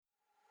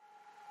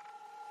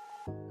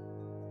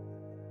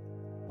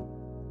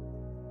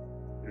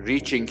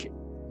reaching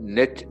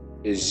net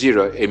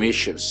zero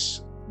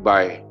emissions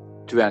by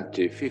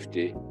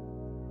 2050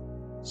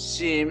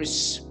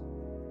 seems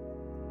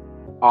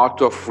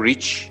out of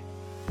reach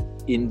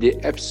in the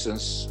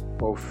absence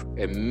of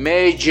a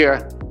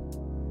major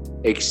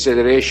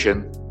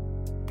acceleration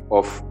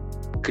of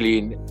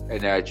clean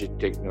energy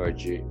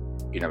technology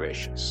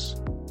innovations.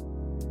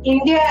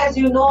 India, as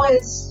you know,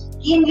 is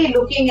keenly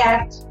looking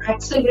at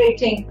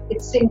accelerating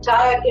its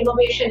entire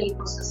innovation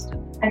ecosystem,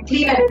 and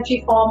clean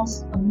energy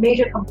forms a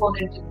major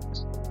component in it.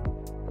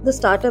 The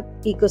startup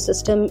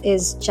ecosystem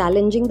is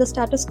challenging the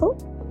status quo.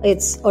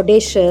 It's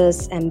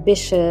audacious,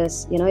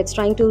 ambitious, it's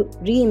trying to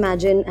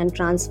reimagine and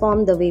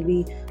transform the way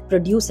we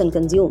produce and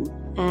consume,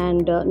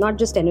 and not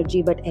just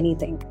energy, but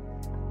anything.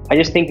 I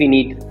just think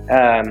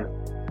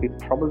we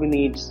probably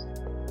need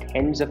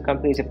tens of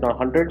companies, if not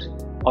hundreds,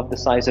 of the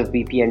size of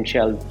BP and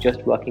Shell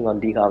just working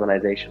on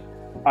decarbonization.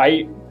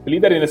 I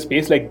believe that in a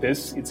space like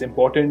this, it's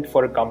important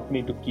for a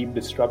company to keep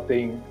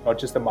disrupting not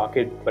just the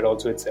market, but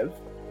also itself.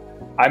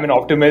 I'm an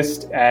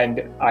optimist,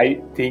 and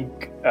I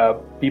think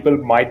people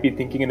might be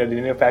thinking in a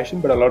linear fashion,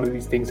 but a lot of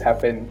these things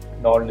happen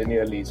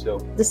non-linearly. So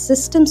the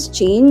systems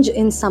change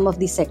in some of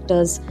these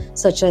sectors,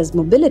 such as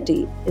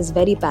mobility, is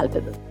very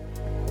palpable.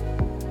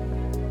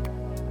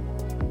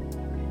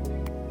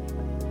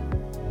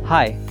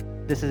 Hi,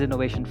 this is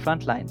Innovation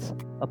Frontlines,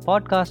 a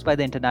podcast by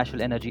the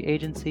International Energy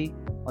Agency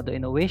on the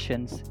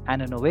innovations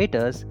and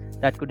innovators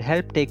that could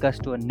help take us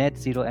to a net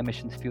zero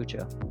emissions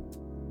future.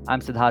 I'm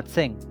Siddharth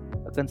Singh,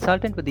 a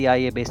consultant with the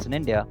IEA based in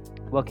India,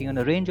 working on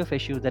a range of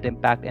issues that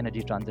impact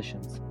energy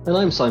transitions. And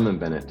I'm Simon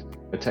Bennett,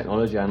 a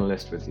technology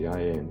analyst with the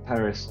IEA in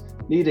Paris,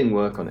 leading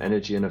work on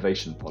energy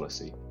innovation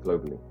policy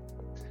globally.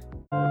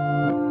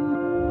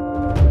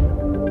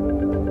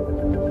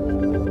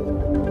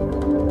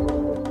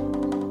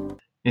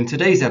 In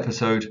today's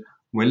episode,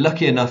 we're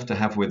lucky enough to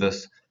have with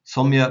us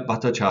Soumya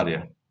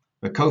Bhattacharya,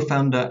 the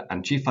co-founder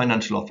and chief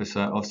financial officer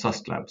of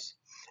SustLabs.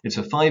 It's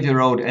a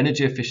 5-year-old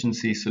energy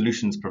efficiency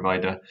solutions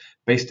provider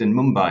based in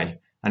Mumbai,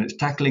 and it's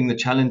tackling the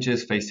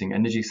challenges facing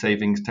energy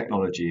savings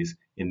technologies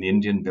in the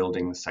Indian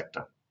building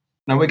sector.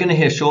 Now, we're going to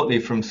hear shortly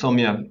from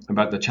Soumya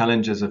about the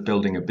challenges of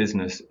building a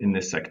business in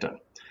this sector.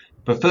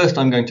 But first,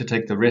 I'm going to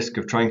take the risk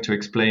of trying to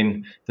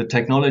explain the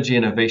technology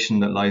innovation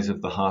that lies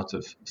at the heart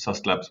of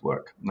SustLabs'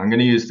 work. And I'm going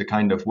to use the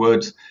kind of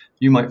words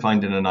you might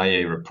find in an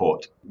IEA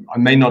report. I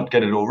may not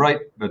get it all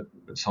right, but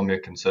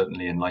Soumya can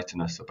certainly enlighten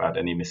us about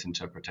any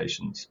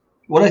misinterpretations.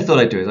 What I thought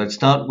I'd do is I'd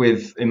start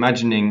with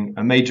imagining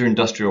a major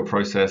industrial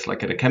process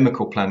like at a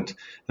chemical plant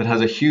that has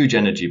a huge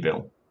energy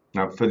bill.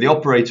 Now, for the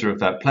operator of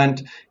that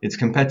plant, its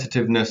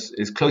competitiveness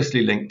is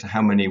closely linked to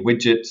how many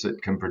widgets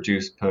it can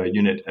produce per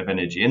unit of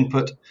energy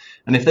input.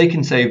 And if they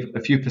can save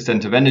a few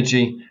percent of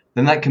energy,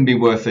 then that can be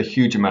worth a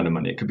huge amount of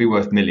money. It could be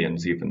worth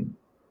millions even.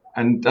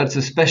 And that's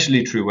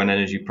especially true when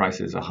energy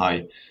prices are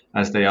high,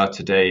 as they are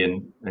today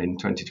in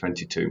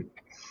 2022.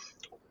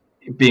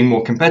 Being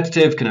more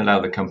competitive can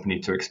allow the company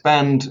to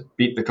expand,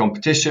 beat the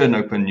competition,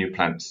 open new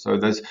plants. So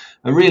there's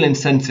a real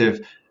incentive,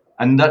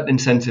 and that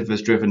incentive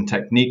has driven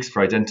techniques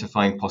for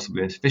identifying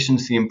possible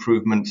efficiency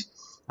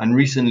improvements. And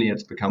recently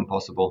it's become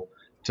possible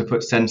to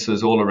put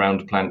sensors all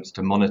around plants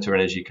to monitor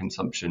energy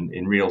consumption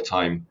in real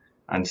time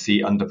and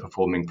see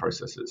underperforming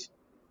processes.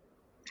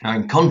 Now,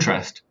 in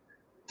contrast,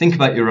 think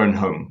about your own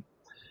home.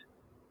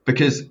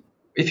 Because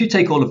if you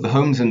take all of the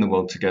homes in the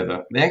world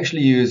together, they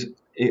actually use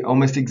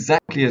almost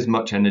exactly as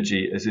much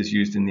energy as is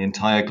used in the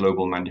entire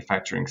global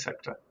manufacturing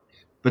sector.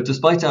 But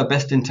despite our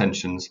best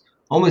intentions,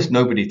 almost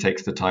nobody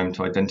takes the time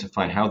to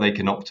identify how they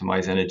can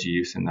optimize energy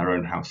use in their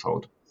own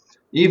household,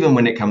 even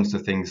when it comes to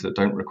things that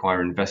don't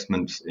require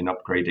investments in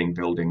upgrading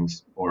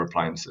buildings or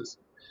appliances.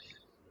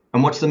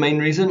 And what's the main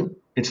reason?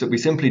 It's that we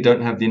simply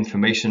don't have the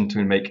information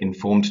to make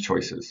informed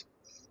choices.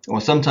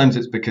 Or sometimes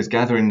it's because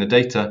gathering the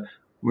data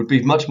would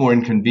be much more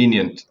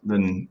inconvenient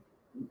than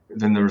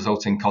the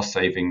resulting cost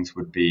savings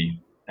would be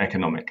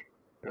economic.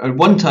 At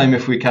one time,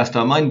 if we cast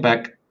our mind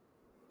back,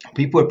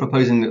 people were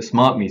proposing that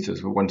smart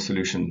meters were one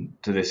solution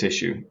to this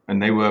issue,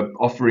 and they were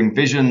offering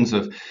visions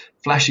of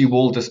flashy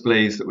wall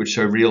displays that would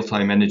show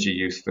real-time energy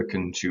use for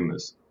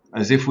consumers,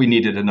 as if we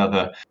needed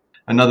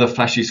another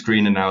flashy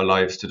screen in our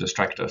lives to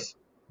distract us.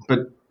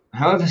 But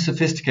however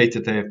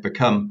sophisticated they have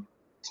become,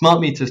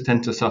 smart meters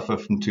tend to suffer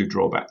from two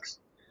drawbacks.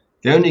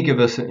 They only give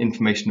us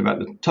information about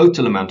the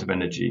total amount of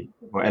energy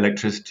or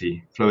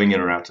electricity flowing in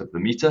or out of the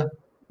meter,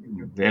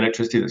 the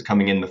electricity that's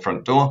coming in the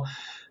front door,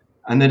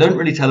 and they don't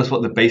really tell us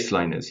what the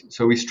baseline is.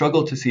 So we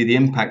struggle to see the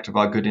impact of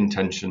our good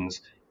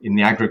intentions in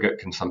the aggregate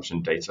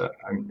consumption data.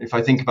 If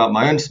I think about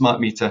my own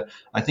smart meter,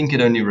 I think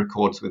it only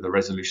records with a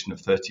resolution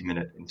of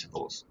 30-minute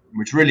intervals,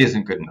 which really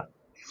isn't good enough.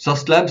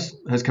 SustLabs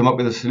has come up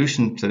with a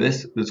solution to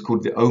this that's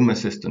called the Ohm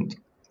Assistant.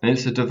 And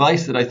it's a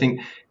device that I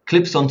think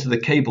clips onto the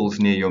cables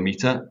near your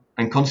meter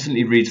and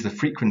constantly reads the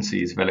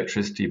frequencies of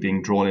electricity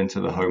being drawn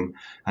into the home,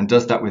 and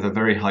does that with a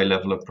very high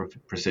level of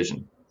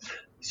precision.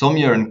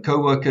 Soumya and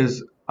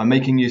co-workers are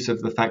making use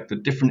of the fact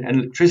that different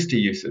electricity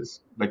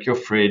uses, like your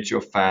fridge, your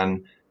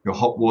fan, your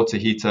hot water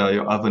heater,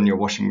 your oven, your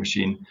washing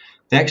machine,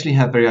 they actually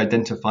have very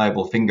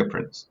identifiable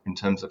fingerprints in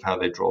terms of how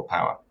they draw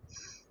power.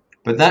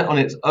 But that on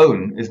its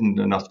own isn't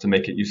enough to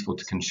make it useful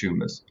to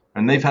consumers.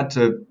 And they've had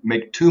to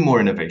make two more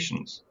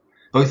innovations,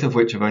 both of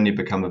which have only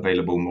become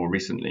available more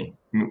recently.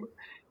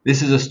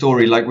 This is a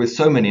story, like with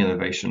so many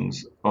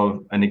innovations,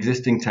 of an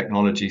existing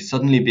technology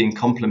suddenly being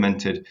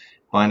complemented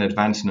by an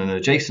advance in an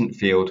adjacent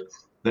field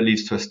that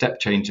leads to a step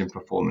change in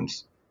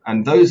performance.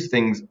 And those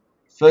things,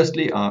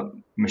 firstly, are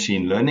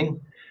machine learning,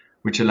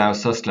 which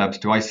allows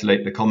SustLabs to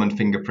isolate the common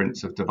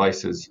fingerprints of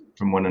devices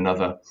from one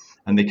another,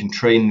 and they can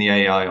train the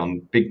AI on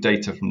big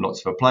data from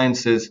lots of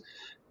appliances.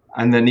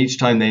 And then each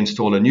time they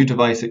install a new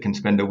device, it can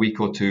spend a week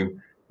or two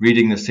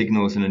reading the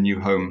signals in a new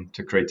home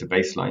to create a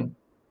baseline.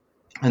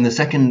 And the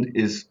second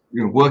is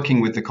working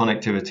with the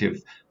connectivity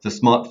of the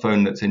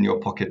smartphone that's in your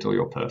pocket or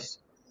your purse.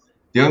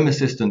 The Home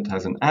Assistant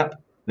has an app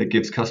that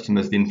gives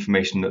customers the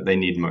information that they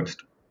need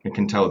most. It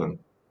can tell them,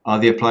 are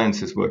the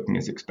appliances working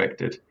as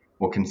expected?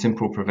 Or can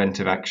simple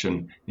preventive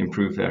action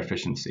improve their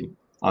efficiency?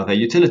 Are their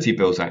utility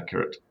bills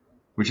accurate?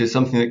 Which is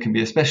something that can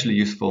be especially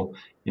useful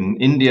in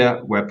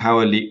India, where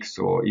power leaks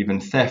or even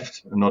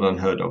theft are not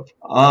unheard of.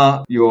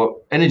 Are your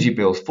energy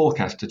bills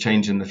forecast to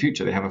change in the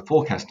future? They have a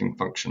forecasting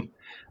function.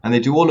 And they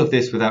do all of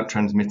this without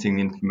transmitting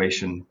the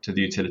information to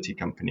the utility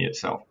company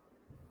itself.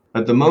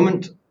 At the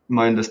moment,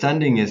 my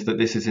understanding is that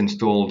this is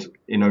installed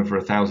in over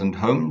 1,000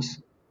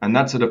 homes, and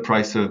that's at a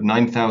price of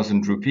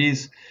 9,000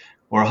 rupees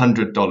or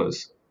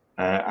 $100.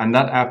 And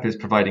that app is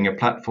providing a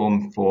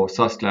platform for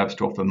SustLabs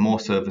to offer more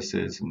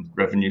services and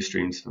revenue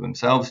streams for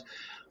themselves.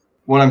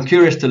 What I'm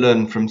curious to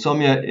learn from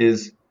Soumya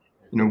is,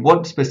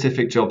 what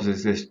specific jobs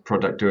is this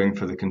product doing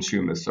for the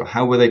consumers? So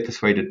how were they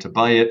persuaded to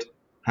buy it?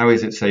 How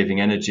is it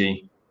saving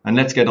energy? And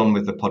let's get on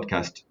with the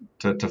podcast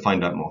to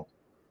find out more.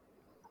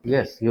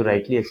 Yes, you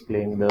rightly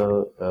explained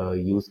the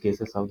use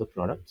cases of the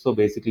product. So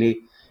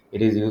basically,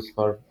 it is used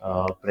for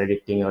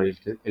predicting your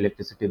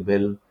electricity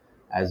bill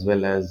as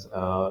well as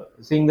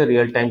seeing the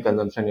real-time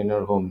consumption in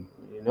your home.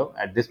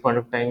 At this point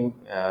of time,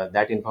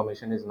 that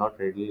information is not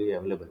readily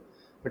available.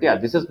 But yeah,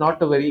 this is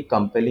not a very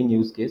compelling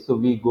use case. So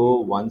we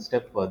go one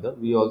step further.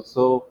 We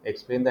also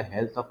explain the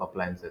health of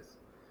appliances.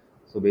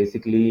 So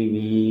basically,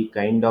 we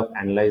kind of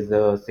analyze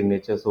the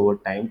signatures over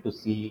time to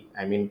see,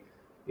 I mean,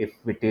 if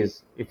it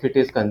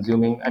is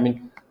consuming, I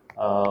mean,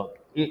 are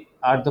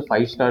the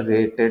 5-star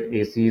rated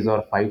ACs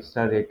or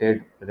 5-star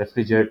rated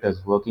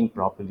refrigerators working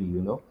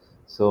properly?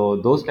 So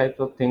those types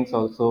of things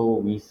also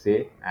we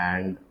say,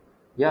 and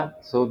yeah,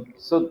 so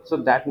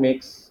that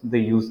makes the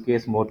use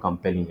case more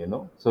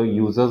compelling. So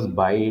users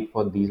buy it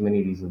for these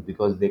many reasons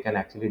because they can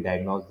actually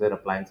diagnose their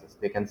appliances.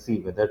 They can see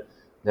whether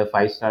the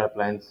 5-star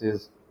appliance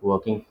is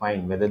working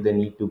fine, whether they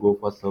need to go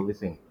for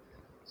servicing.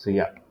 So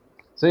yeah,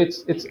 so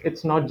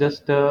it's not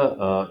just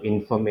a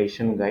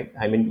information guide.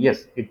 I mean,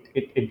 yes,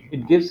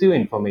 it gives you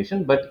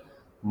information, but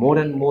more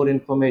and more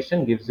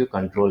information gives you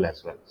control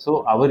as well.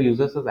 So our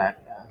users are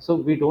that, so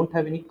we don't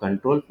have any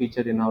control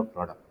feature in our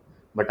product,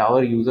 but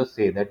our users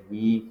say that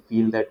we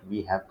feel that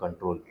we have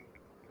control.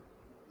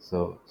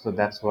 So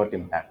that's what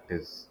impact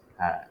is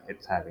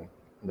it's having,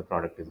 the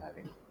product is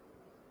having.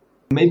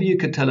 Maybe you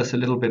could tell us a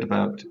little bit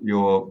about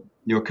your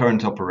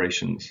current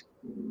operations.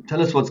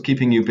 Tell us what's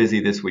keeping you busy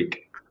this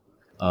week.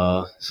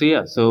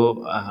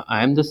 So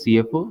I am the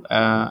CFO.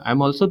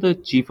 I'm also the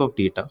chief of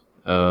data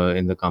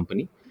in the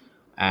company,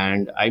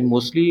 and I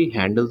mostly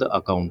handle the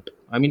account.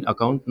 I mean,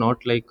 account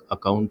not like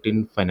account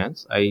in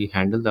finance. I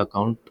handle the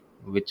account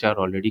which are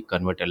already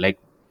converted, like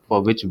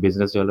for which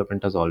business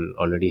development has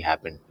already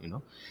happened.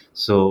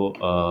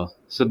 So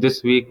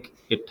this week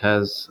it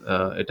has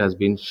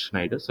been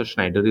Schneider. So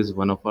Schneider is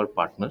one of our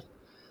partners.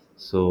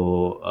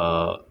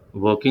 So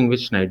working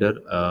with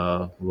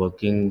Schneider,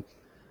 working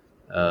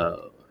uh,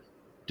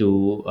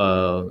 to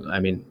I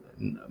mean,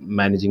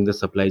 managing the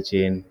supply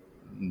chain,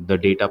 the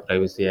data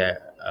privacy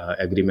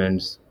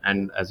agreements,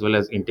 and as well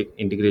as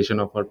integration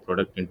of our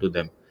product into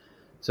them.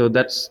 So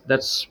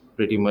that's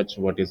pretty much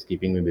what is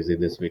keeping me busy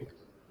this week.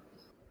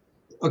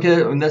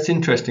 Okay, and that's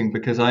interesting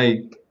because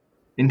I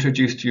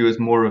introduced you as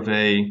more of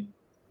a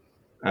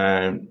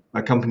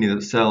company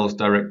that sells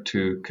direct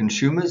to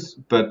consumers,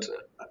 but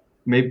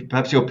maybe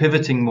perhaps you're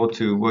pivoting more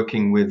to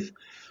working with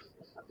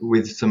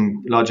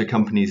some larger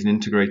companies and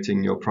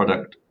integrating your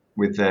product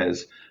with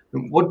theirs.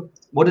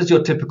 What does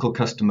your typical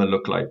customer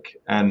look like,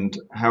 and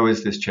how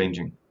is this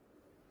changing?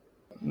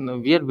 No,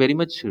 we are very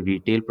much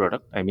retail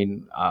product. I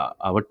mean,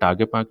 our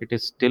target market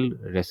is still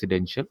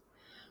residential.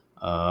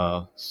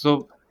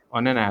 So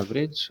on an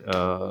average,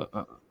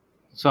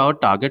 so our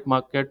target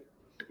market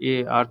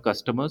are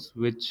customers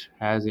which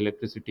has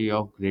electricity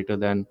of greater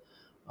than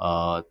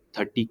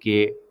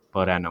 30K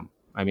per annum.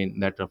 I mean,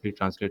 that roughly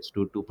translates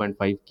to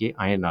 2.5K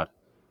INR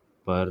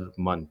per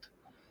month.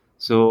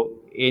 So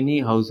any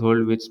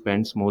household which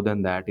spends more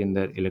than that in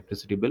their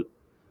electricity bill,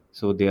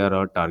 so they are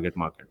our target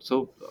market.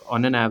 So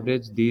on an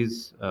average,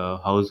 these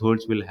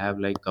households will have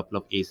like couple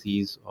of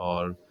ACs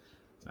or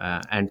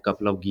and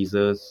couple of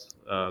geysers,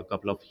 a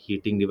couple of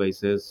heating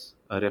devices,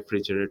 a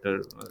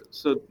refrigerator.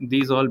 So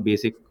these all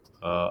basic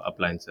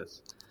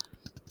appliances.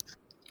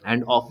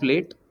 And of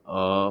late,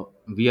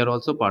 we are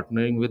also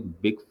partnering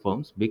with big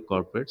firms, big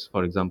corporates.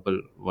 For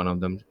example, one of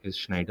them is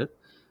Schneider.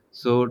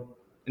 So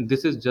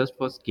this is just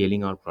for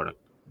scaling our product.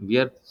 We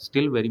are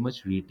still very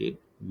much retail.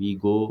 We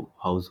go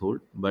household,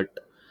 but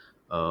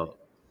uh,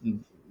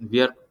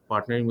 we are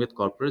partnering with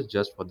corporates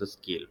just for the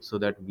scale, so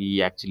that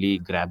we actually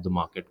grab the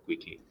market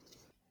quickly.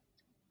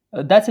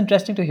 That's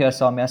interesting to hear,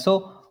 Soumya.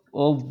 So,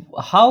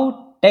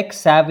 how tech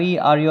savvy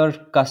are your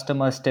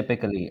customers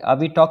typically? Are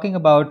we talking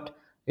about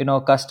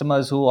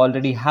customers who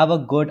already have a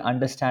good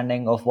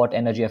understanding of what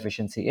energy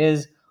efficiency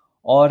is,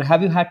 or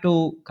have you had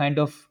to kind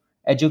of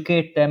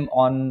educate them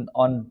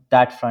on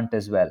that front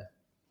as well?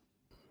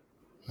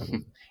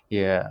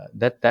 Yeah,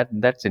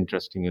 that's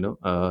interesting.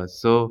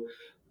 So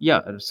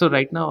yeah, so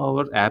right now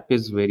our app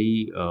is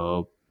very,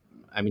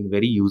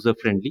 very user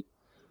friendly.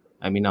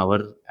 I mean,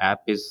 our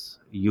app is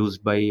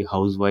used by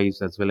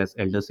housewives as well as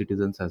elder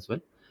citizens as well.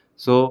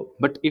 So,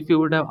 but if you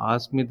would have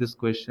asked me this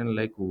question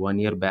like 1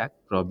 year back,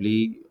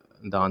 probably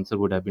the answer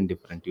would have been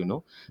different.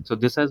 So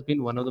this has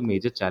been one of the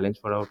major challenge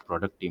for our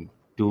product team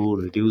to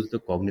reduce the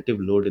cognitive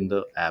load in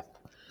the app.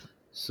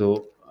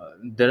 So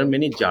there are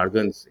many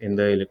jargons in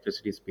the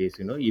electricity space.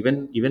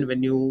 Even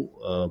when you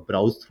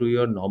browse through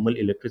your normal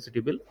electricity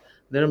bill,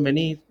 there are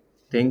many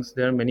things,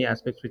 there are many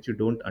aspects which you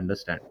don't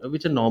understand,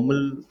 which a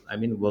normal,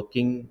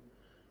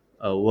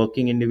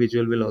 working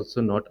individual will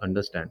also not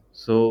understand.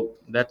 So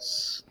that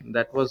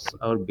was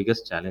our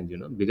biggest challenge,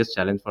 biggest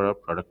challenge for our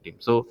product team.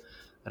 So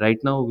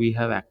right now we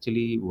have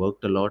actually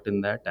worked a lot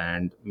in that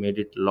and made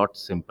it a lot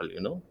simple.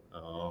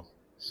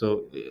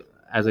 So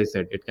as I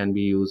said, it can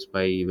be used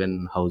by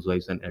even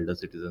housewives and elder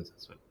citizens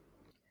as well.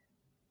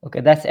 Okay,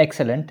 that's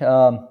excellent.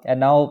 And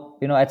now,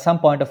 at some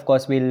point, of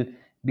course, we'll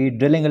be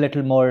drilling a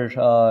little more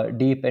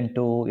deep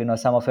into,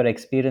 some of your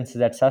experiences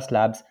at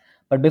SustLabs.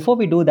 But before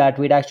we do that,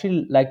 we'd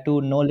actually like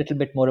to know a little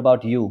bit more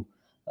about you.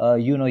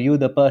 You,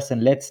 the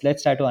person. Let's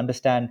try to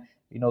understand,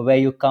 where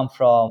you come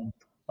from,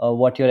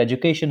 what your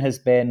education has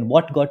been,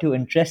 what got you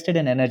interested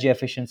in energy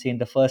efficiency in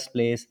the first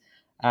place,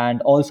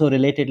 and also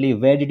relatedly,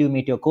 where did you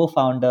meet your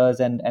co-founders,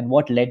 and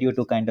what led you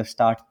to kind of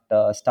start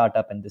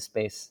up in this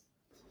space.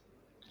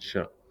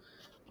 Sure.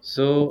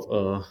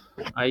 So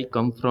I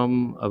come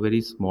from a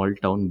very small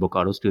town,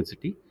 Bokaro Steel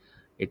City.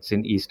 It's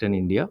in eastern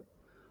India.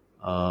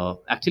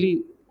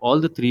 Actually, all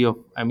the three of,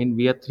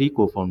 we are three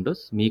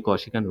co-founders, me,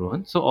 Kaushik, and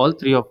Rohan. So all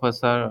three of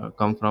us are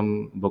come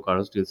from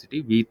Bokaro Steel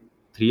City. We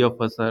three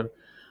of us are,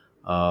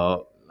 uh,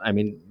 I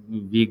mean,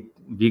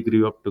 we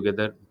grew up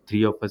together.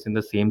 Three of us in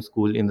the same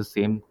school, in the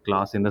same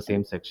class, in the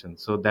same section.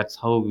 So that's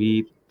how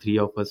we three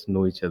of us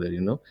know each other.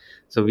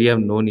 So we have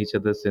known each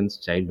other since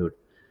childhood.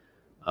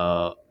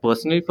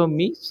 Personally, for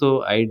me,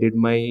 so I did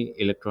my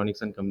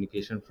electronics and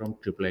communication from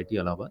Triple IT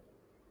Allahabad.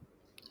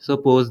 So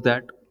post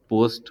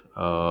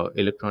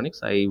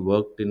electronics, I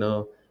worked in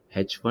a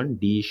hedge fund,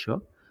 D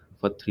shop,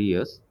 for 3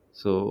 years.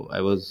 So I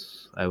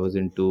was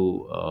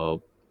into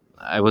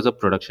I was a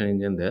production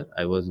engineer there.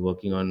 I was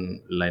working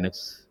on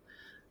Linux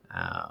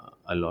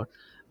a lot,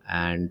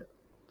 and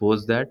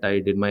post that I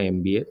did my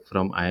MBA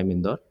from IIM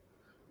Indore.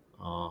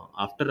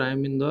 After I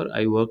am Indore,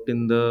 I worked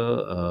in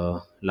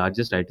the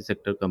largest IT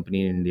sector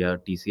company in India,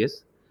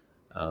 TCS.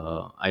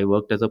 I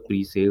worked as a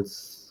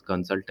pre-sales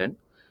consultant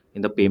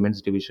in the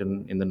payments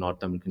division in the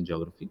North American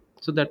geography.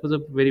 So that was a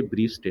very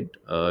brief stint.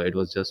 It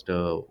was just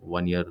a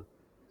 1 year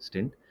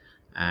stint,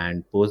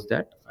 and post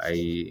that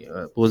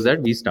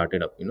we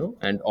started up,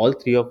 and all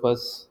three of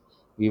us,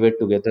 we were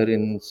together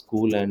in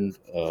school, and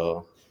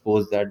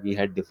post that we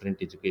had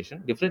different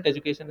education.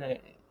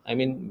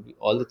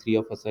 All the three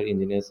of us are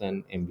engineers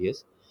and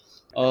MBS.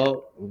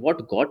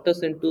 What got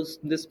us into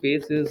this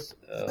space is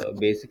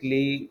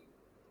basically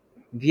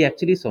we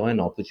actually saw an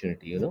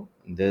opportunity.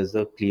 There's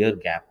a clear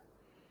gap.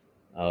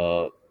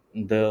 Uh,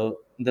 the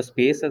the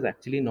space has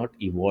actually not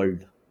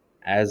evolved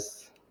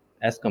as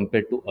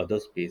compared to other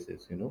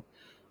spaces.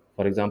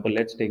 For example,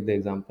 let's take the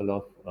example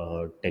of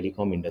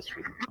telecom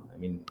industry. I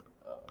mean,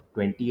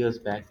 20 years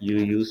back, you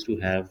used to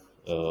have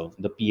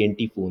the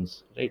PNT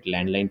phones, right?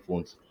 Landline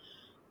phones.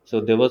 So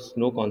there was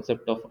no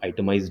concept of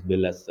itemized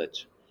bill as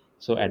such.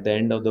 So at the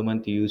end of the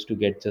month, you used to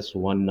get just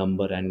one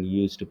number and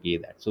you used to pay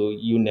that. So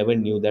you never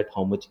knew that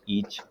how much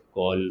each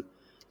call,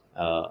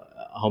 uh,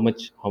 how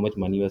much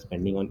money you are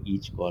spending on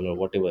each call or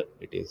whatever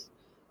it is.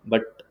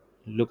 But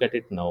look at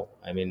it now.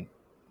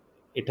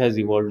 It has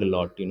evolved a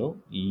lot.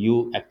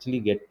 You actually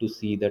get to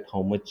see that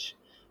how much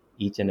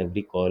each and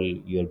every call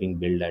you are being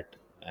billed at,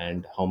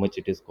 and how much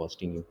it is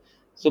costing you.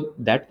 So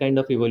that kind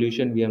of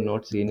evolution we have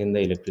not seen in the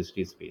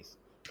electricity space.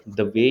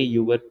 The way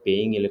you were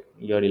paying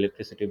your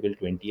electricity bill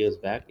 20 years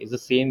back is the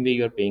same way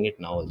you are paying it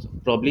now also.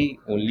 Probably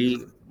only,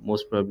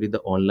 most probably, the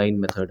online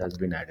method has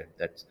been added.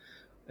 That's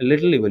a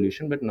little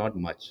evolution, but not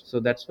much. So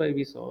that's why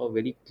we saw a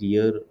very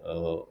clear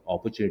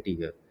opportunity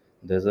here.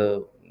 There's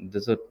a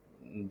there's a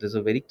there's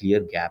a very clear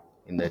gap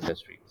in the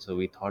industry. So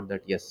we thought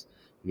that yes,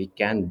 we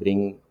can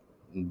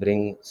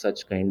bring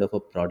such kind of a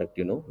product,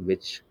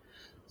 which,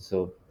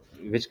 so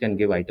which can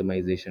give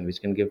itemization,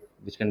 which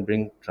can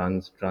bring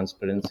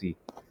transparency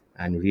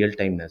and real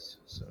timeness,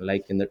 so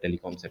like in the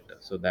telecom sector.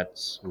 So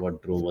that's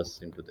what drove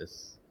us into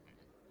this.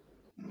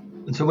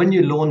 And so when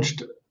you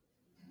launched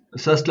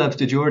SustLabs,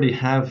 did you already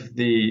have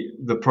the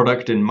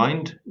product in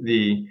mind,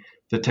 the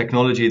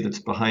technology that's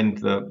behind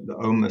the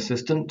Home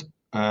Assistant,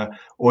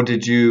 or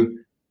did you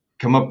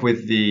come up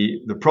with the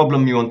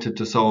problem you wanted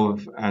to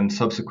solve and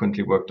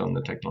subsequently worked on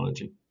the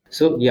technology?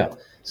 So yeah,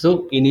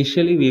 so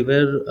initially we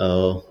were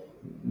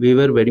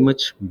very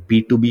much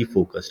B2B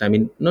focused. I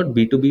mean, not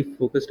B2B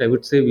focused. I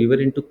would say we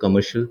were into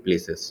commercial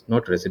places,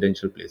 not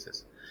residential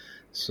places.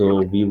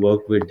 So we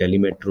worked with Delhi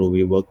Metro,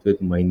 we worked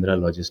with Mahindra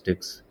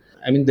Logistics.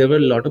 I mean, there were a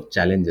lot of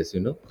challenges, you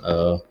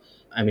know.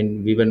 I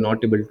mean, we were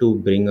not able to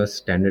bring a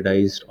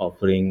standardized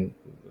offering.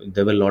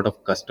 There were a lot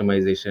of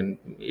customization.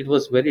 It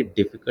was very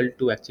difficult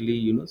to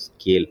actually,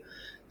 scale.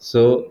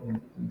 So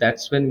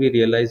that's when we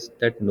realized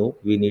that no,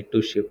 we need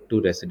to shift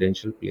to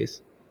residential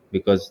place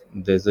because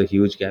there's a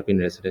huge gap in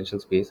residential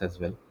space as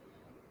well.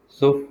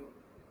 So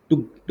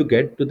to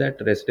get to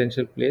that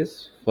residential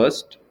place,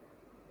 first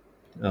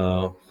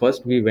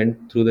we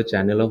went through the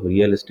channel of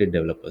real estate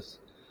developers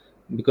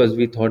because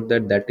we thought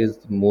that that is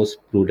the most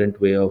prudent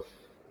way of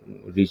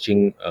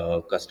reaching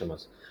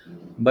customers.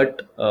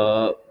 But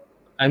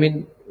I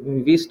mean,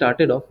 we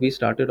started off with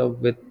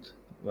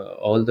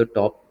all the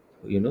top,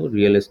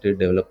 real estate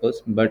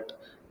developers, but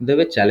there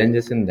were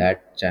challenges in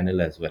that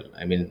channel as well.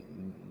 I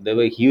mean, there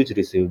were huge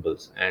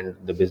receivables and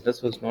the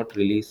business was not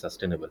really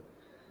sustainable.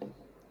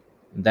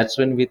 That's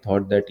when we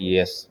thought that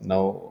yes,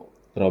 now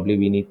probably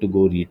we need to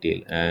go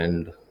retail,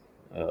 and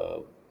uh,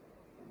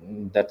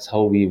 that's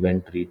how we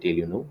went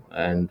retail,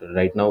 and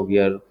right now we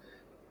are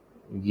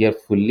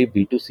fully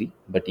B2C.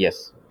 But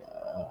yes,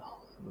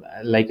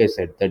 like I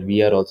said, that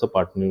we are also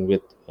partnering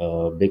with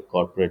big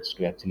corporates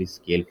to actually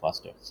scale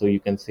faster. So you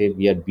can say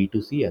we are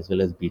B2C as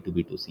well as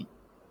B2B2C.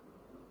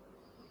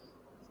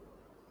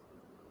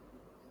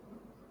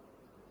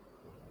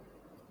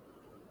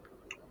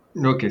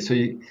 Okay, so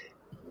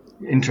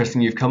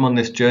interesting. You've come on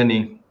this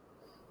journey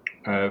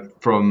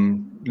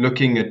from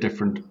looking at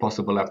different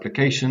possible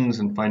applications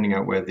and finding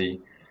out where the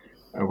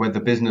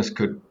business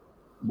could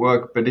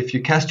work. But if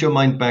you cast your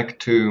mind back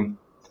to,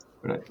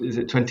 is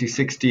it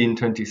 2016,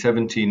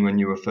 2017 when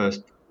you were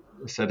first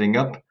setting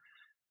up,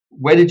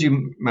 where did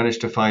you manage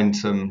to find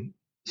some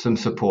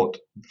support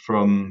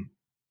from?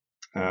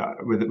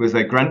 Was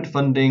there grant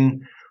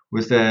funding?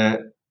 Was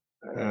there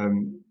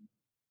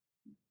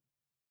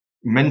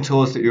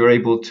mentors that you were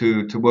able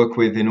to work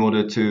with in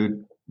order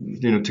to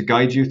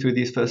guide you through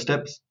these first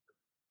steps?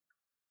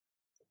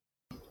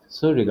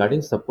 So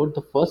regarding support,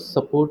 the first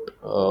support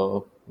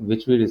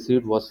which we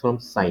received was from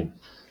Sign.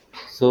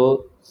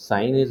 So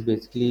Sign is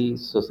basically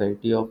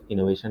Society of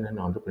Innovation and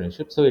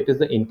Entrepreneurship. So it is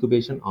the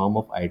incubation arm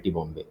of IIT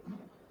Bombay.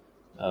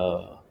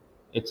 uh,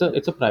 it's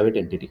a private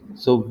entity.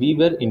 So we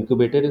were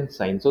incubated in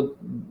science. So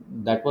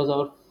that was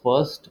our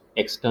first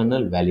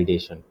external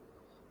validation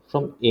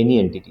from any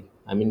entity.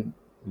 I mean,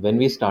 when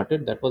we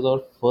started, that was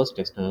our first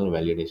external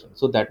validation.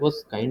 So that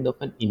was kind of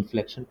an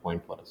inflection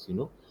point for us,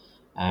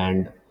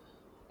 and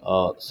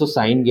so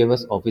Sign gave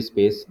us office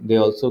space. They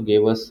also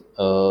gave us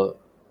a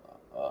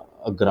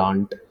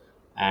grant,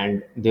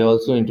 and they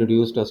also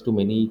introduced us to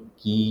many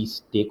key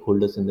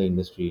stakeholders in the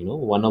industry.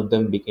 One of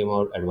them became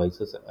our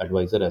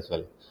advisor as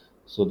well.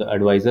 So the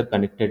advisor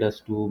connected us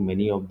to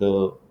many of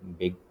the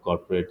big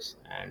corporates,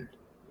 and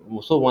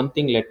so one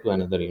thing led to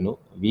another.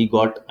 We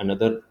got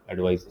another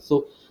advisor.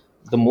 So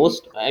the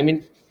most, I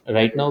mean,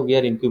 right now we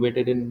are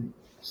incubated in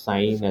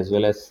Sign as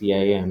well as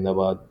CIA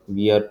Ahmedabad.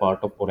 We are part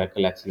of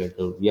Oracle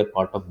Accelerator. We are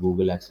part of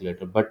Google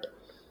Accelerator. But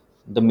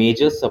the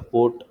major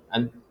support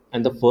and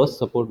the first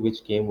support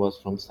which came was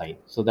from Sign.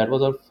 So that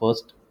was our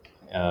first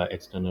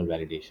external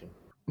validation.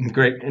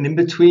 Great. And in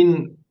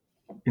between,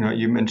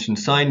 you mentioned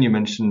Sign, you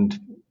mentioned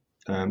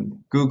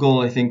Google.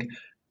 I think,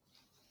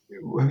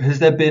 has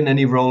there been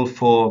any role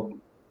for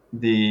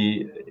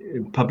the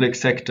public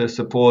sector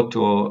support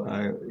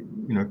or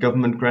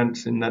government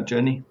grants in that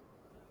journey?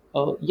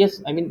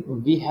 Yes, I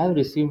mean, we have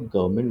received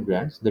government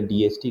grants, the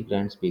DST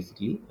grants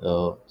basically.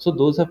 So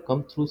those have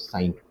come through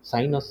Sign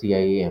or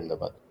CIA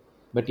Ahmedabad.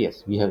 But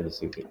yes, we have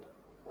received it.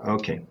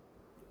 Okay.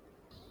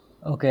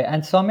 Okay,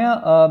 and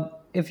Soumya,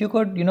 if you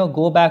could,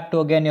 go back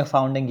to again your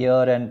founding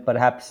year and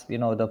perhaps,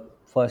 the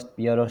first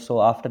year or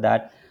so after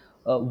that,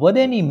 were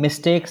there any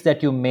mistakes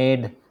that you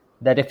made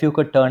that if you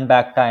could turn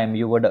back time,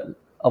 you would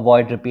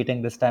avoid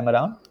repeating this time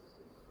around?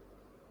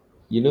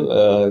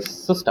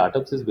 So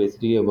startups is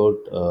basically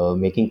about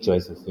making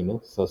choices.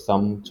 So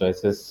some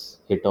choices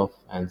hit off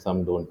and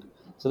some don't.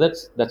 So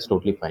that's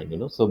totally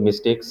fine. So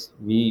mistakes,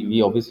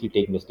 we obviously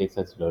take mistakes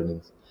as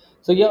learnings.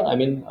 So yeah, I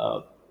mean,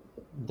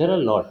 there are a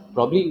lot.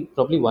 Probably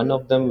one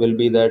of them will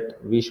be that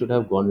we should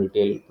have gone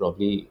retail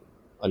probably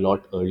a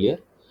lot earlier.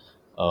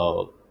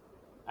 uh,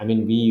 I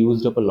mean, we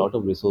used up a lot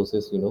of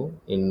resources,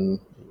 in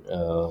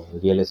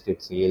real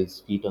estate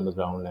sales, feet on the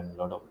ground, and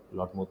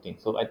lot more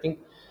things. So I think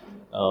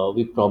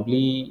we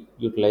probably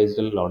utilized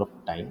a lot of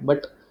time.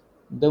 But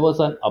there was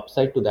an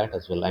upside to that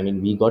as well. I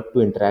mean, we got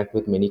to interact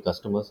with many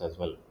customers as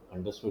well,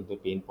 understood the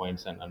pain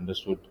points, and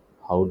understood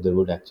how they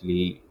would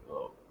actually,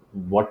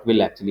 what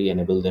will actually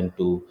enable them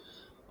to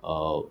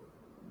uh,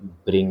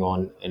 bring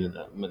on and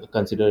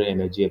consider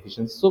energy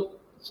efficiency.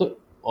 So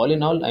all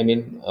in all, I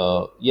mean,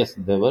 yes,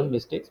 there were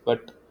mistakes,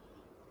 but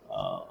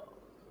uh,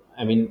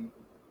 I mean,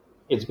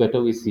 it's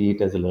better we see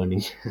it as a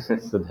learning.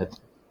 So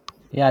that's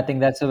Yeah, I think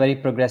that's a very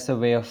progressive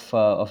way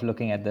of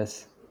looking at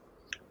this.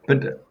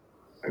 But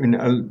I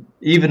mean,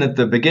 even at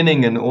the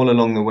beginning and all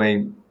along the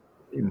way,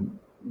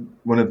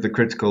 one of the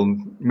critical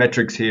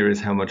metrics here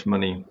is how much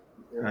money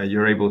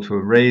you're able to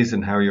raise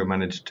and how you're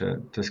managed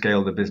to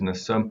scale the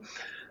business. So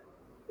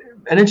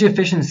energy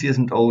efficiency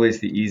isn't always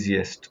the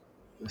easiest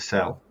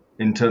sell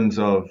in terms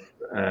of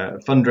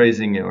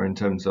fundraising or in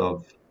terms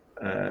of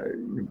uh,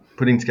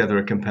 putting together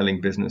a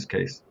compelling business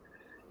case.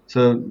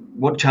 So,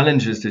 what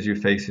challenges did you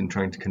face in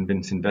trying to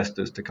convince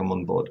investors to come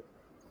on board?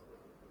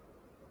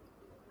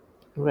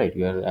 right.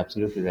 You are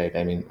absolutely right.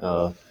 I mean,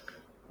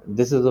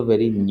 this is a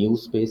very new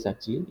space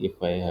actually.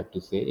 If I have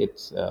to say,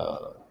 it's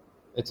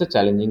a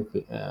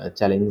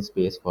challenging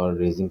space for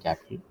raising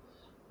capital.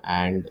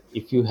 And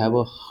if you have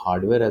a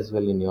hardware as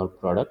well in your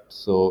product,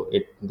 so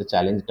it the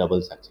challenge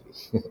doubles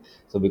actually.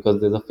 So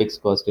because there's a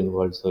fixed cost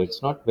involved, so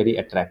it's not very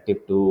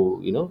attractive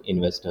to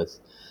investors.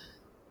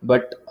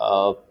 But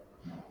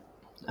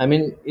I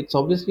mean, it's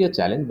obviously a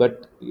challenge,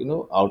 but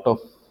out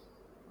of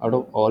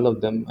all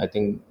of them, I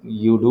think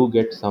you do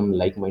get some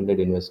like-minded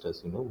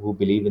investors, who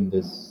believe in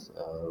this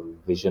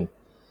vision.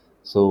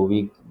 So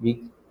we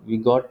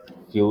got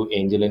few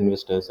angel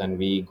investors, and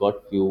we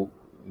got few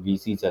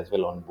VCs as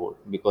well on board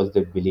because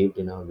they believed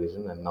in our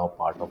vision and now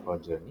part of our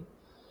journey.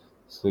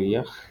 So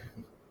yeah.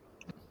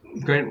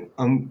 Great.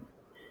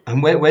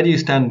 And where do you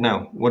stand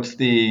now? What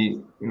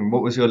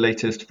was your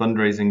latest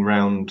fundraising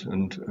round,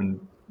 and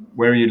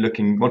where are you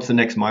looking? What's the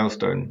next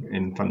milestone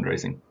in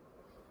fundraising?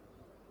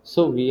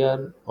 So we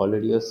are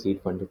already a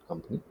seed funded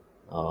company.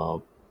 Uh,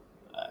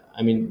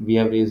 I mean, we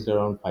have raised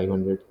around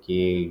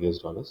 500K US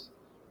dollars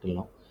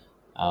till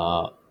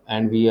now,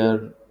 and we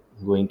are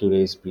going to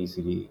raise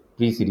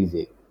pre-series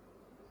A.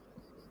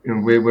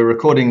 We're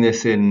recording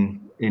this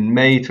in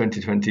May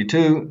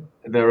 2022.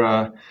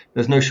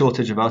 There's no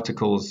shortage of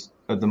articles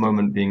at the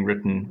moment being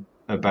written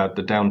about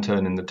the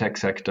downturn in the tech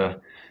sector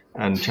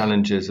and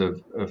challenges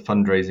of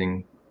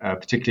fundraising,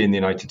 particularly in the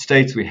United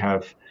States. We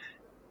have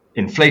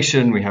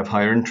inflation, we have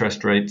higher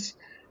interest rates.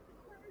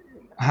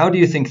 How do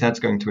you think that's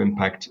going to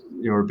impact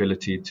your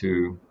ability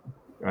to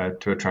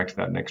attract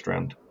that next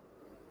round?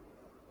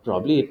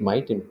 Probably it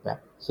might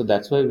impact. So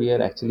that's why we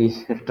are actually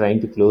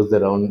trying to close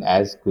the round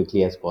as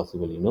quickly as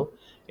possible.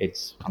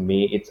 It's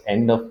May, it's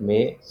end of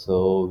May,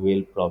 so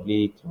we'll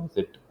probably close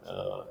it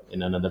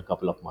in another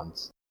couple of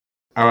months.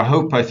 Our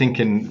hope, I think,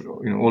 in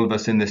all of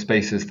us in this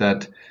space is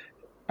that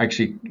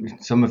actually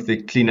some of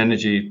the clean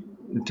energy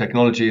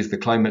technologies, the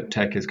climate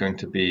tech, is going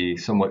to be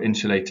somewhat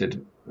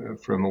insulated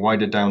from a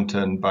wider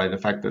downturn by the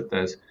fact that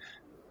there's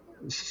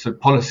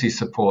policy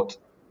support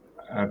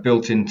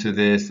built into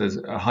this.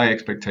 There's high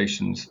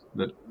expectations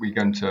that we're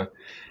going to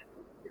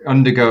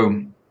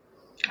undergo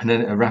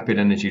a rapid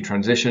energy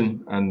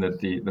transition, and that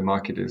the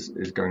market is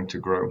going to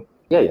grow.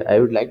 Yeah, I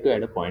would like to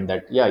add a point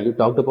that, yeah, you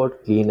talked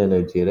about clean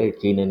energy, right?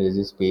 Clean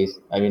energy space.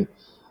 I mean,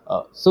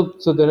 so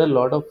there are a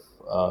lot of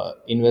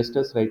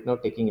investors right now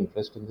taking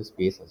interest in this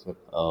space as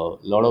well.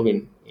 A lot of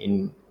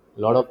in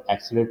lot of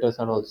accelerators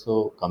are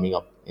also coming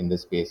up in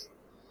this space.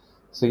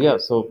 So yeah,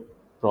 so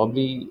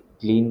probably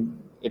clean.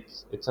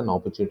 It's an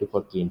opportunity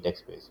for clean tech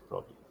space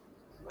probably.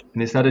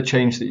 And is that a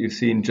change that you've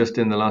seen just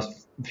in the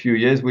last few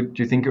years? Do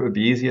you think it would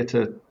be easier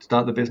to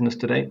start the business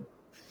today?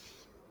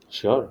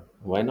 Sure,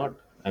 why not?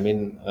 I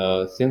mean,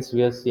 since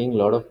we are seeing a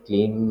lot of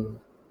clean,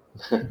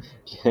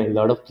 a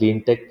lot of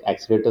clean tech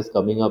accelerators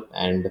coming up,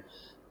 and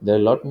there are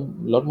lot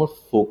more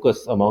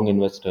focus among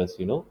investors.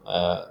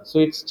 So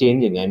it's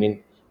changing. I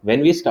mean,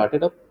 when we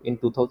started up in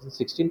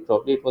 2016,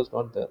 probably it was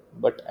not there,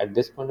 but at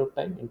this point of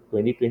time in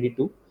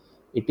 2022,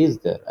 it is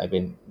there. I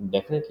mean,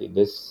 definitely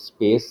this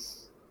space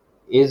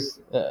is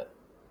uh,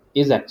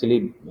 is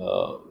actually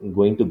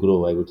going to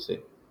grow, I would say.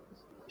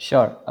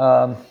 Sure.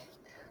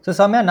 So,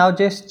 Soumya, now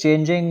just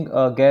changing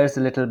gears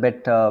a little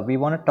bit, we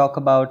want to talk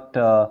about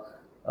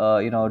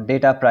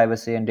data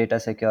privacy and data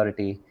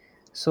security.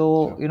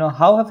 So, Sure.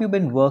 how have you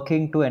been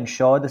working to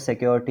ensure the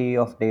security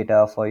of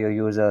data for your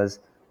users,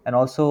 and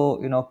also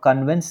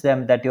convince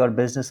them that your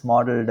business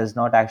model does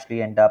not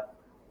actually end up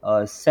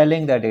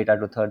selling their data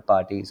to third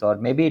parties, or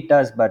maybe it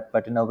does, but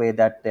in a way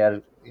that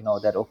they're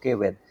okay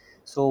with.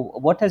 So,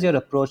 what has your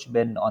approach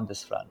been on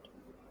this front?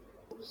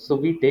 So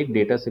we take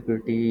data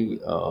security.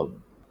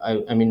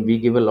 I mean, we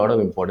give a lot of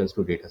importance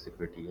to data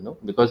security,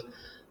 because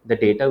the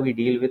data we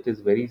deal with is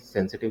very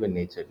sensitive in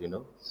nature,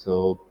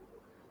 So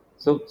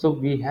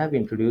we have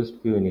introduced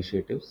few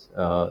initiatives.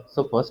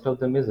 So first of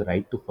them is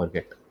right to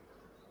forget.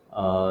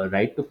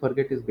 Right to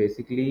forget is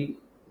basically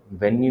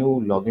when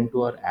you log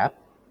into our app,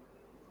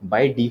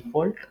 by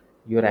default,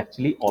 you're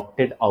actually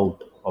opted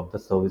out of the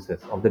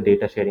services, of the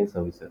data sharing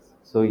services.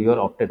 So you are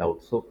opted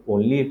out. So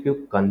only if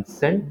you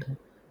consent,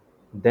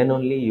 then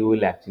only you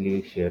will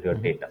actually share your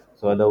data.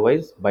 So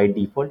otherwise, by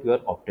default, you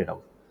are opted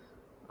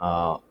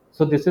out.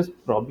 So this is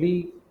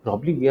probably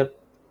we are.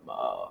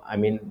 I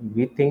mean,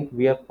 we think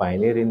we are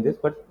pioneer in this,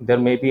 but there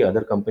may be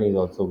other companies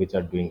also which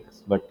are doing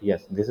this. But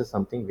yes, this is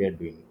something we are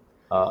doing.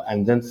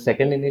 And then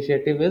second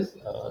initiative is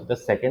the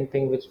second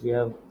thing which we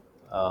have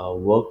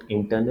worked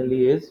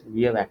internally is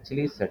we have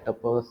actually set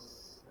up a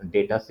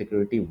data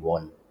security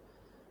wall.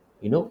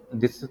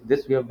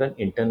 This we have done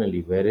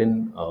internally,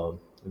 wherein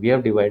we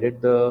have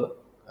divided the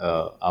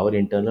our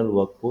internal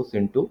workforce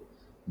into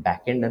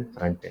back end and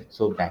front end.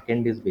 So back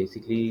end is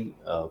basically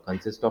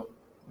consists of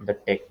the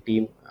tech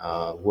team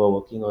who are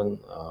working on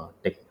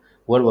tech,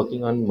 who are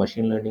working on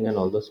machine learning and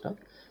all those stuff.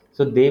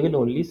 So they will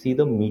only see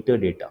the meter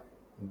data,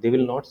 they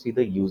will not see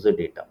the user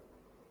data.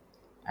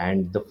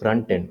 And the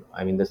front end,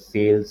 I mean the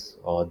sales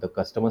or the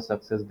customer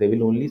success, they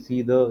will only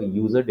see the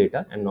user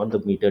data and not the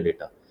meter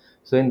data.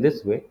 So in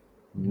this way,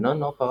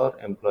 none of our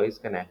employees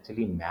can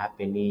actually map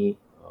any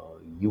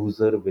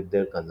user with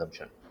their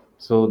consumption.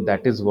 So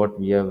that is what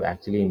we have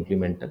actually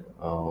implemented.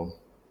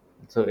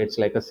 So it's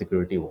like a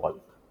security wall.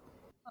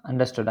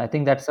 Understood. I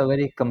think that's a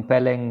very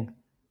compelling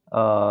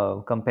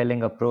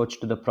approach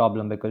to the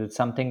problem, because it's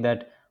something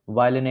that,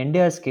 while in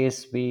India's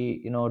case,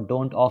 we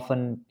don't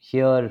often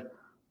hear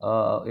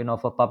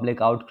of a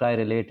public outcry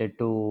related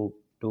to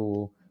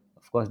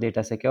of course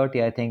data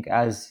security. I think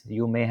as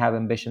you may have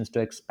ambitions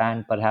to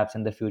expand perhaps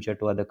in the future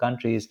to other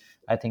countries,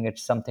 I think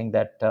it's something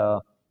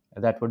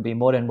that would be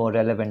more and more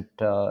relevant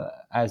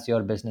as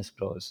your business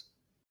grows.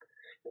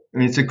 I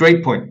mean, it's a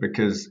great point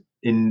because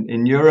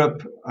in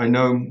Europe, I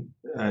know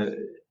uh,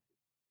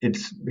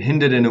 it's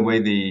hindered in a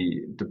way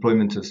the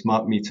deployment of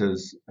smart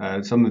meters,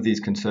 some of these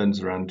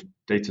concerns around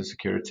data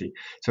security.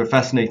 So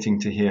fascinating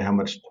to hear how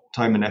much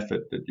time and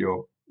effort that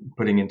you're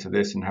putting into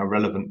this and how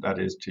relevant that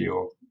is to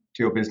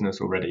your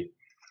business already.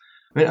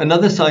 I mean,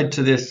 another side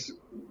to this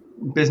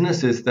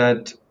business is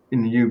that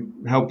you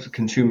help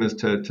consumers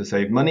to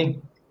save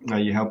money.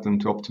 You help them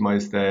to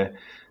optimize their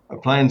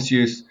appliance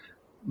use,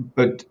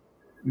 but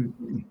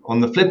on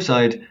the flip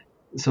side,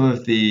 some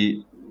of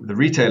the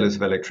retailers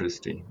of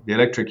electricity, the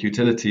electric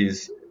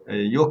utilities,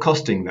 you're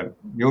costing them,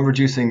 you're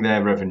reducing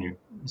their revenue.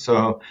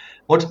 So,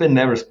 what's been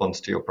their response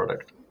to your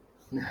product?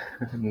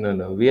 No,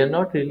 no, we are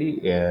not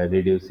really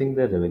reducing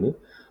the revenue.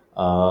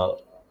 Uh,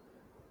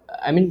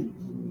 I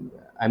mean,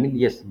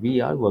 yes, we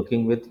are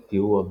working with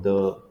few of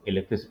the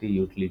electricity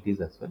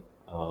utilities as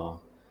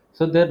well.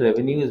 So their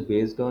revenue is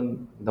based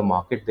on the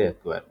market they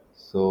acquire.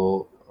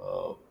 So,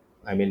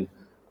 I mean,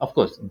 of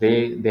course,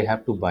 they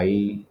have to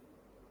buy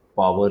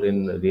power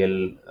in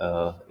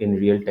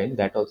real time.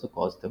 That also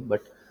costs them,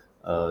 but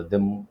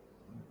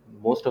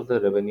most of the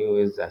revenue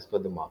is as per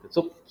the market.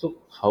 So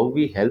how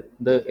we help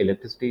the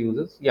electricity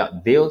users? Yeah,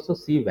 they also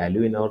see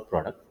value in our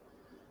product.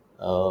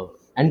 uh,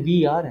 and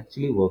we are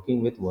actually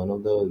working with one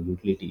of the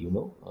utility.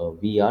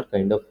 We are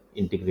kind of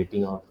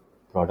integrating our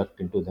product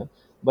into them.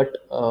 But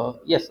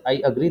yes,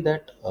 I agree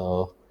that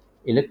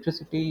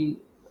electricity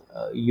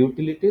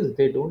utilities,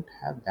 they don't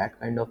have that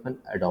kind of an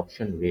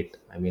adoption rate.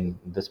 I mean,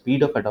 the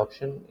speed of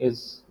adoption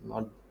is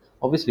not,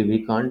 obviously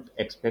we can't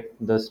expect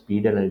the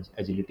speed and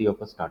agility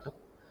of a startup.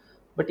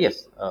 But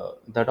yes,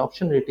 the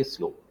adoption rate is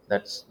slow.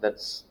 That's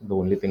the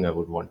only thing I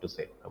would want to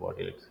say about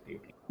electricity.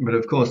 But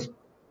of course,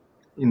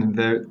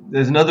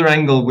 there's another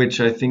angle which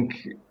I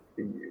think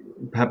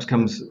perhaps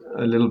comes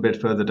a little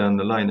bit further down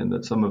the line, and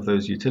that some of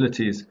those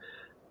utilities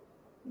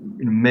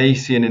may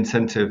see an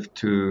incentive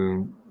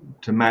to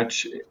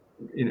match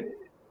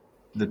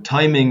the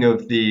timing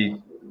of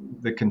the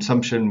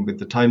consumption with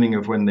the timing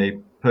of when they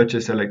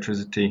purchase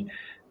electricity,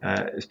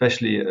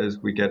 especially as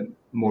we get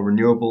more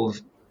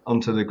renewables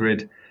onto the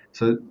grid.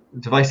 So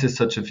devices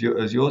such as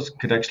yours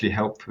could actually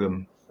help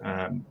them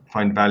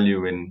find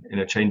value in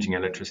a changing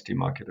electricity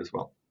market as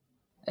well.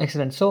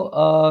 Excellent. So,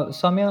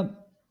 Soumya,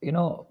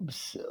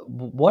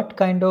 what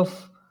kind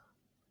of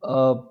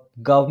uh,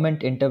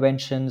 government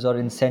interventions or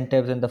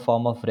incentives in the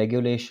form of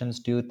regulations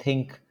do you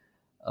think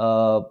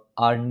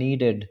are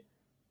needed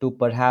to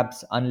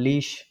perhaps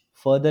unleash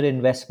further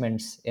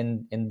investments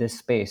in this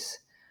space?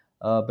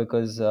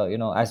 Because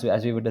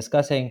as we were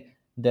discussing,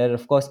 there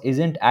of course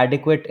isn't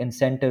adequate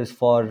incentives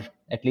for,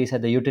 at least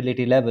at the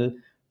utility level,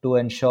 to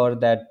ensure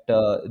that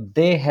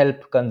they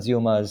help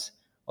consumers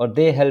or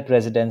they help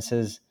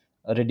residences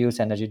reduce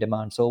energy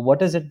demand. So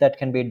what is it that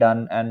can be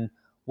done, and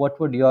what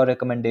would your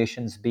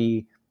recommendations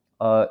be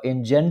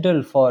in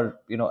general for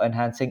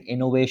enhancing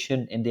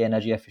innovation in the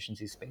energy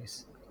efficiency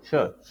space?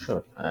 Sure,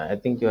 sure. I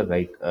think you're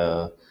right.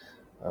 Uh,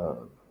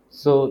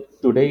 so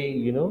today,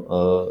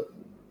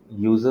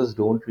 users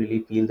don't really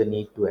feel the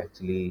need to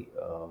actually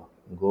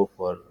go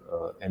for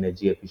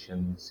energy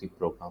efficiency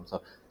programs, or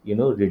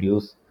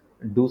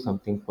do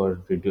something for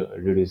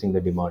reducing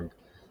the demand.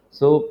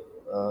 So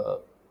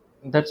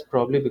that's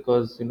probably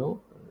because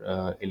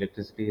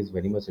electricity is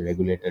very much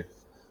regulated,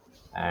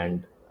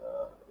 and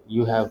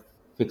you have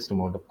fixed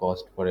amount of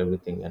cost for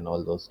everything and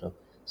all those stuff.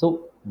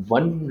 So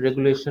one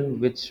regulation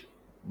which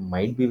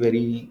might be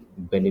very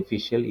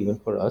beneficial even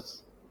for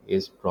us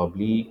is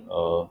probably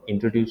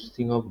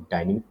introducing of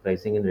dynamic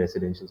pricing in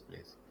residential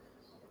space.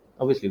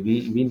 Obviously,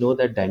 we know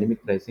that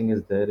dynamic pricing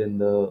is there in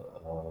the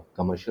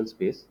commercial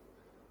space,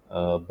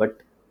 but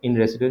in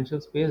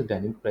residential space,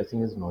 dynamic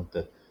pricing is not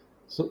there.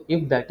 So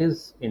if that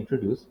is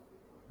introduced,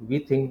 we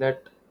think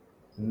that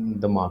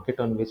the market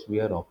on which we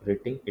are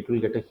operating, it will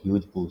get a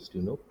huge boost.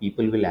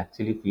 People will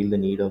actually feel the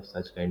need of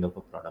such kind of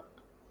a product.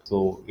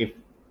 So if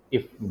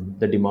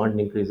the demand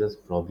increases,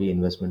 probably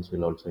investments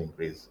will also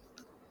increase.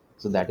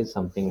 So that is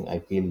something I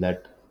feel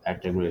that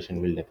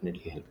regulation will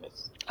definitely help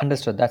us.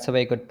 Understood. That's a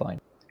very good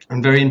point.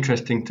 And very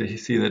interesting to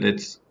see that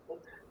it's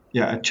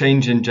a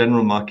change in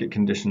general market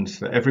conditions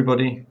for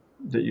everybody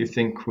that you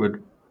think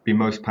would be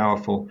most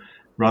powerful,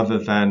 rather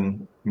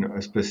than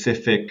a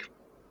specific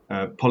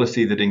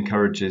policy that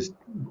encourages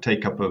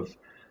take up of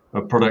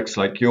products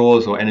like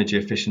yours or energy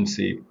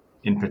efficiency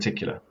in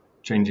particular.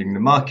 Changing the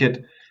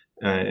market,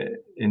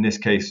 in this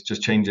case,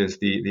 just changes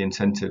the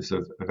incentives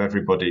of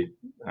everybody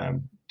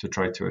to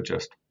try to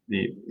adjust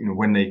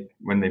when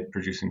they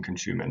produce and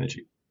consume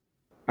energy.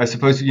 I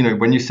suppose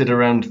when you sit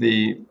around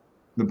the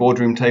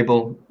boardroom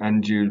table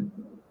and you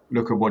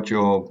look at what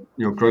your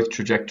growth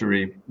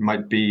trajectory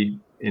might be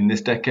in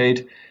this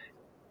decade,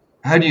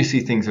 how do you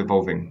see things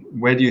evolving?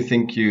 Where do you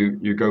think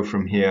you go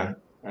from here?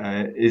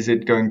 Is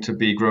it going to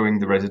be growing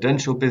the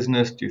residential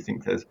business? Do you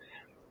think there's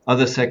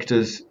other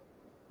sectors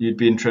you'd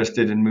be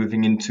interested in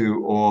moving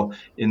into, or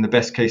in the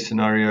best case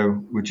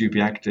scenario, would you be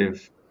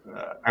active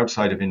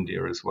outside of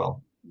India as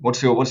well?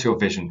 What's your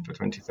vision for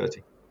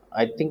 2030?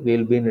 I think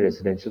we'll be in a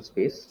residential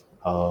space,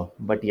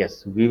 but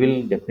yes, we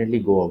will definitely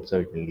go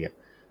outside India.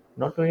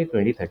 Not only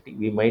 2030,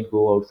 we might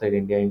go outside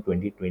India in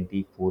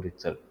 2024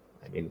 itself.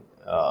 I mean,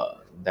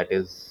 that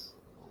is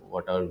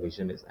what our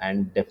vision is,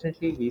 and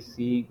definitely we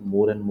see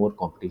more and more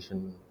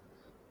competition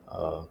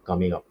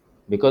coming up,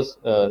 because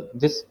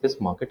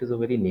this market is a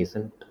very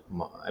nascent.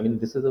 I mean,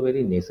 this is a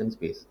very nascent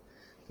space.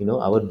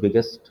 Our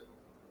biggest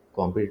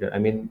competitor. I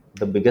mean,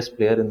 the biggest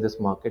player in this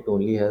market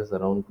only has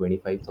around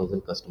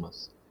 25,000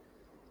 customers.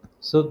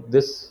 So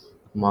this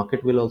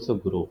market will also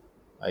grow.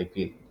 I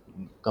feel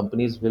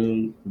companies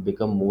will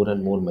become more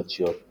and more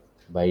mature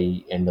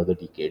by end of the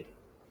decade.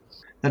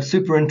 That's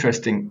super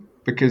interesting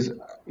because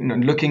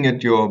looking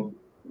at your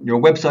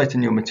website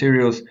and your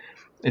materials,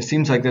 it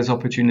seems like there's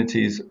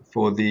opportunities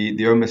for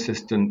the Home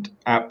Assistant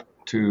app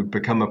to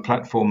become a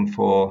platform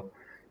for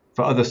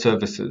other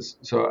services.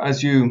 So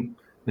as you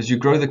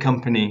grow the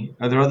company,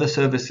 are there other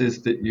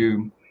services that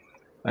you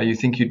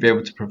think you'd be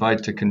able to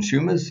provide to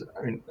consumers?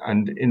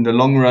 And in the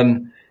long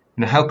run,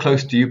 how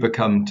close do you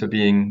become to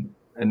being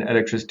an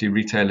electricity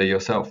retailer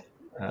yourself?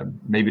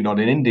 Maybe not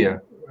in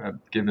India,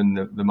 given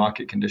the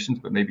market conditions,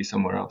 but maybe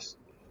somewhere else.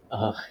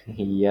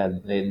 Yeah,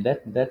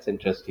 that's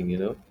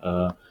interesting.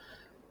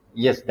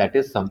 Yes, that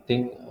is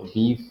something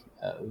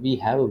we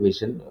have a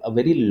vision, a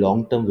very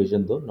long term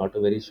vision though, not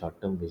a very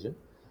short term vision,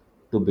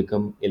 to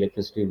become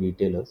electricity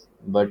retailers.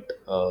 But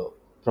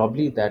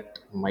probably that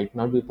might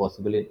not be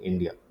possible in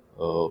India,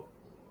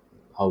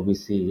 how we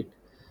see it.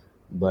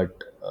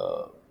 But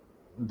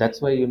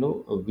that's why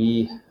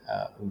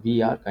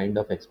we are kind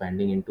of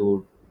expanding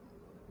into.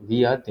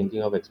 We are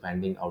thinking of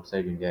expanding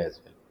outside India as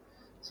well.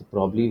 So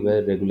probably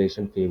where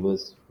regulation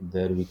favors,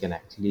 there we can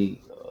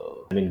actually,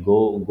 I mean,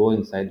 go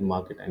inside the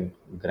market and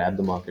grab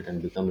the market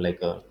and become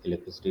like a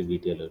electricity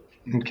retailer.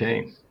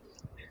 Okay.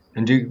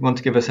 And do you want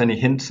to give us any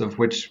hints of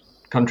which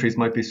countries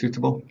might be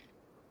suitable?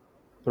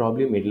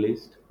 Probably Middle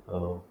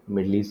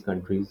East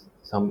countries,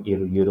 some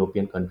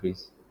European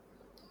countries.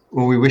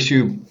 Well, we wish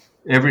you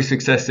every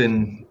success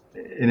in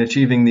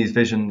achieving these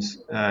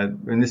visions.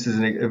 And this is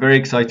a very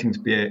exciting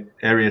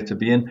area to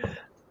be in.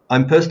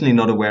 I'm personally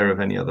not aware of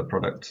any other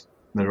products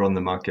that are on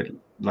the market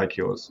like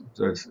yours.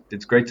 So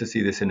it's great to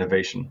see this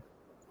innovation.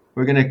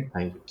 We're going to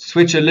Thank you.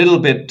 switch a little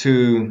bit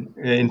to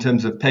in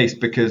terms of pace,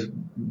 because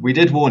we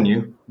did warn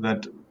you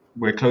that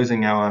we're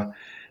closing our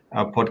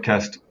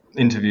podcast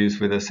interviews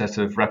with a set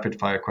of rapid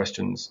fire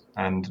questions,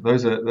 and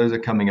those are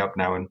coming up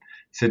now. And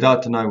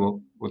Siddharth and I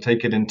will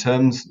take it in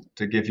turns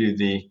to give you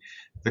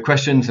the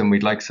questions, and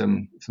we'd like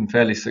some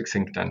fairly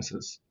succinct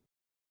answers.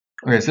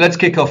 Okay, so let's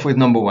kick off with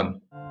number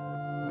one.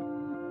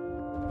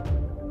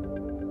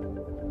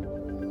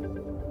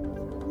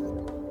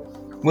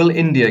 Will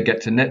India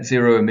get to net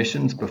zero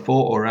emissions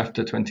before or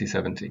after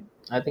 2070?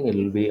 I think it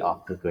will be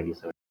after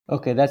 27.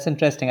 Okay, that's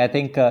interesting. I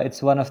think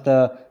it's one of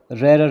the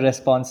rarer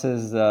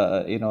responses,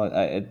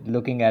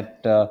 looking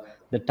at the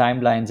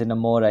timelines in a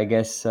more, I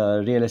guess,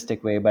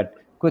 realistic way. But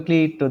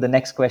quickly to the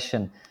next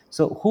question.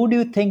 So, who do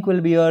you think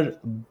will be your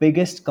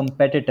biggest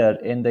competitor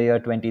in the year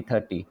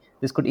 2030?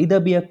 This could either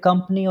be a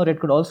company or it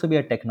could also be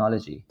a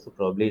technology. So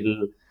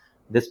probably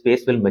this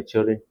space will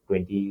mature in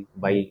 20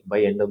 by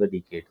end of the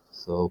decade.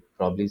 So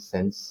probably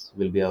Sense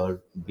will be our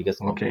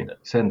biggest Okay, competitor.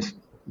 Sense,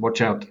 watch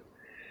out.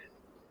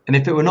 And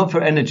if it were not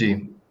for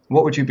energy,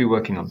 what would you be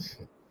working on?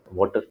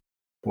 Water.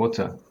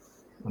 Water,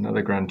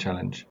 another grand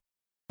challenge.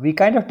 We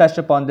kind of touched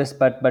upon this,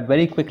 but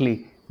very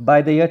quickly,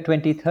 by the year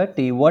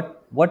 2030,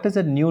 what is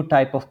a new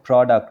type of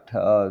product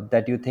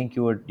that you think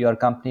your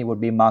company would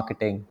be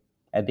marketing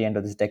at the end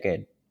of this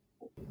decade?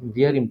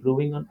 We are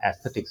improving on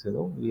aesthetics.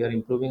 We are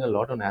improving a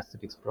lot on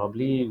aesthetics.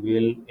 Probably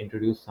we'll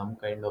introduce some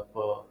kind of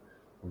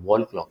a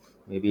wall clock,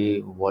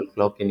 maybe wall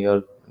clock in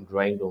your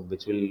drawing room,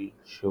 which will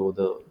show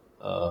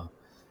the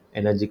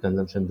energy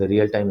consumption, the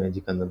real-time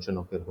energy consumption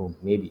of your home,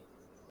 maybe.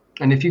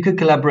 And if you could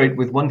collaborate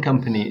with one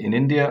company in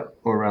India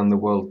or around the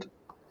world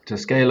to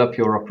scale up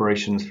your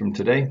operations from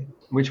today,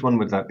 which one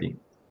would that be?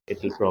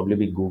 It will probably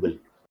be Google.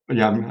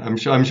 Yeah, I'm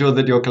sure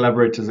that your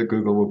collaborators at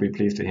Google will be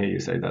pleased to hear you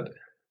say that.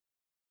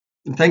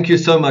 Thank you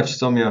so much,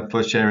 Soumya,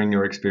 for sharing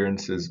your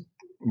experiences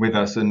with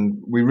us,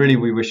 and we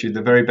wish you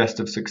the very best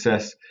of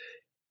success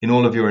in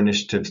all of your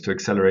initiatives to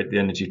accelerate the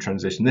energy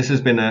transition. This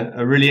has been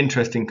a really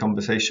interesting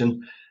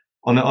conversation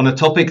on a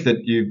topic that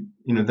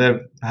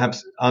there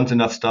perhaps aren't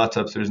enough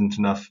startups, there isn't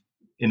enough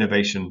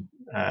innovation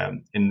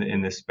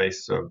in this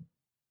space. So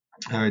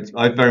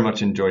I've very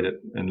much enjoyed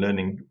it and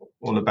learning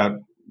all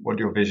about what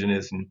your vision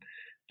is, and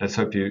let's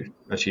hope you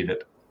achieve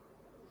it.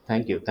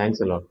 Thank you.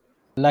 Thanks a lot.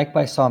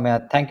 Likewise,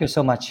 Soumya. Thank you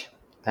so much.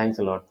 Thanks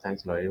a lot.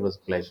 It was a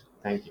pleasure.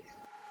 Thank you.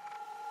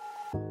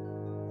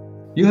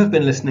 You have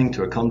been listening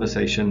to a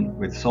conversation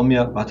with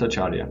Soumya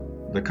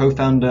Bhattacharya, the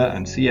co-founder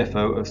and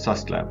CFO of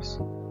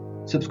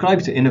SustLabs.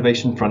 Subscribe to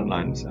Innovation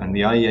Frontlines and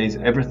the IEA's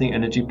Everything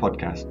Energy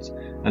podcasts,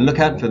 and look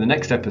out for the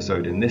next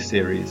episode in this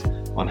series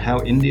on how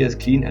India's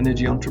clean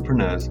energy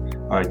entrepreneurs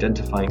are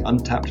identifying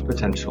untapped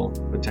potential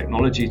for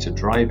technology to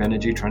drive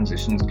energy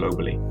transitions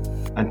globally,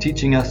 and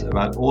teaching us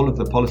about all of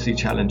the policy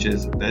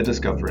challenges they're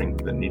discovering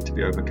that need to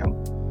be overcome.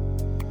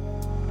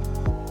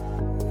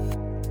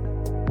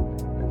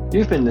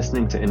 You've been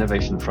listening to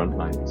Innovation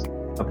Frontlines,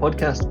 a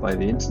podcast by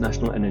the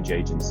International Energy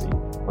Agency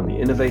on the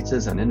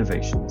innovators and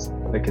innovations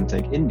that can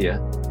take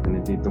India, and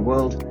indeed the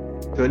world,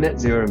 to a net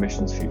zero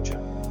emissions future.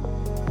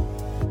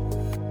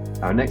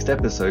 Our next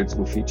episodes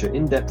will feature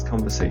in-depth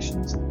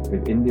conversations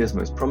with India's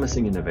most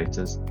promising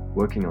innovators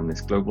working on this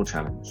global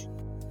challenge.